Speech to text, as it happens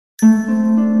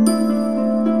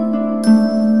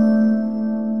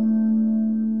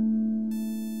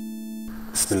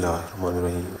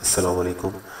बिस्मिल्लाहिर्रहमानिर्रहीम। अस्सलाम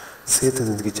वालेकुम। सेहत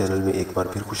ज़िंदगी चैनल में एक बार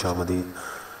फिर खुशामदीद।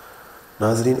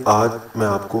 नाज़रीन, आज मैं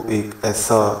आपको एक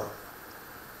ऐसा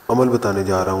अमल बताने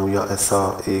जा रहा हूँ या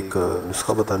ऐसा एक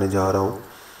नुस्खा बताने जा रहा हूँ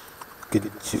कि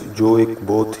जो एक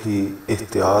बहुत ही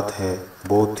एहतियात है,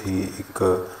 बहुत ही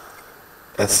एक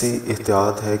ऐसी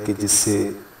एहतियात है कि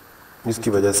जिसकी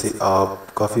वजह से आप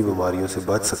काफ़ी बीमारियों से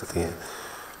बच सकते हैं।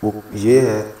 वो ये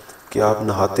है कि आप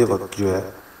नहाते वक्त जो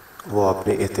है वो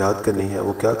आपने एहतियात करनी है।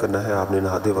 वो क्या करना है, आपने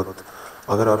नहाते वक्त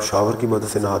अगर आप शावर की मदद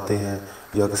से नहाते हैं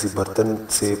या किसी बर्तन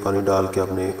से पानी डाल के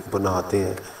अपने ऊपर नहाते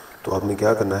हैं तो आपने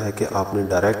क्या करना है कि आपने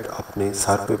डायरेक्ट अपने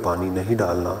सर पे पानी नहीं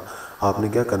डालना। आपने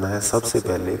क्या करना है, सबसे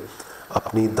पहले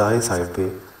अपनी दाएं साइड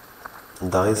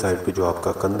पे जो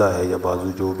आपका कंधा है या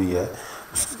बाजू जो भी है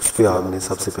उस पर आपने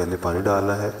सबसे पहले पानी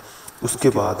डालना है। उसके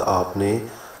बाद आपने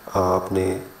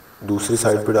अपने दूसरी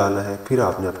साइड पे डालना है, फिर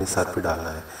आपने अपने सर पे डालना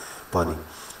है पानी।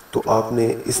 तो आपने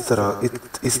इस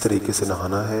तरीके से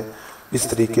नहाना है। इस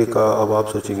तरीके का अब आप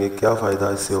सोचेंगे क्या फ़ायदा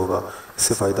इससे होगा।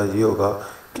 इससे फ़ायदा ये होगा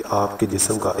कि आपके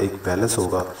जिस्म का एक बैलेंस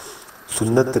होगा।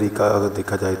 सुन्नत तरीका अगर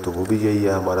देखा जाए तो वो भी यही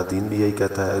है, हमारा दीन भी यही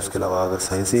कहता है। उसके अलावा अगर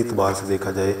साइंसी एतबार से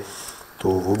देखा जाए तो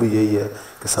वो भी यही है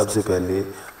कि सबसे पहले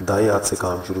दाएं हाथ से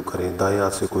काम शुरू करें। दाएं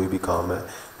हाथ से कोई भी काम है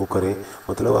वो करें।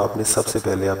 मतलब आपने सबसे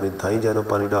पहले अपनी दाईं जानब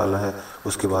पानी डालना है,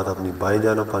 उसके बाद अपनी बाएं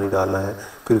जानब पानी डालना है,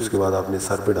 फिर उसके बाद अपने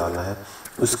सर पे डालना है।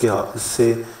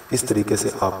 इससे इस तरीके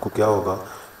से आपको क्या होगा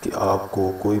कि आपको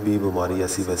कोई भी बीमारी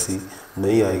ऐसी वैसी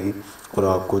नहीं आएगी और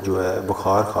आपको जो है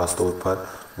बुखार ख़ास तौर पर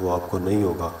वो आपको नहीं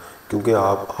होगा, क्योंकि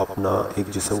आप अपना एक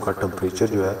जिस्म का टेम्परेचर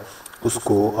जो है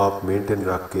उसको आप मेंटेन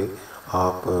रख के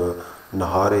आप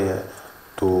नहा रहे हैं।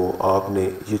 तो आपने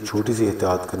ये छोटी सी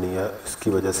एहतियात करनी है, इसकी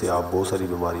वजह से आप बहुत सारी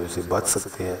बीमारियों से बच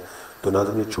सकते हैं। तो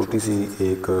नाज़रीन, ये छोटी सी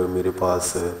एक मेरे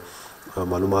पास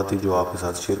मालूमात थी जो आपके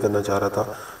साथ शेयर करना चाह रहा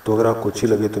था। तो अगर आपको अच्छी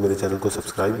लगे तो मेरे चैनल को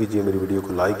सब्सक्राइब कीजिए, मेरी वीडियो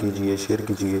को लाइक कीजिए, शेयर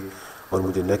कीजिए और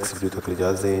मुझे नेक्स्ट वीडियो तक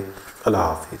इजाज़त दें। अल्लाह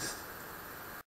हाफिज़।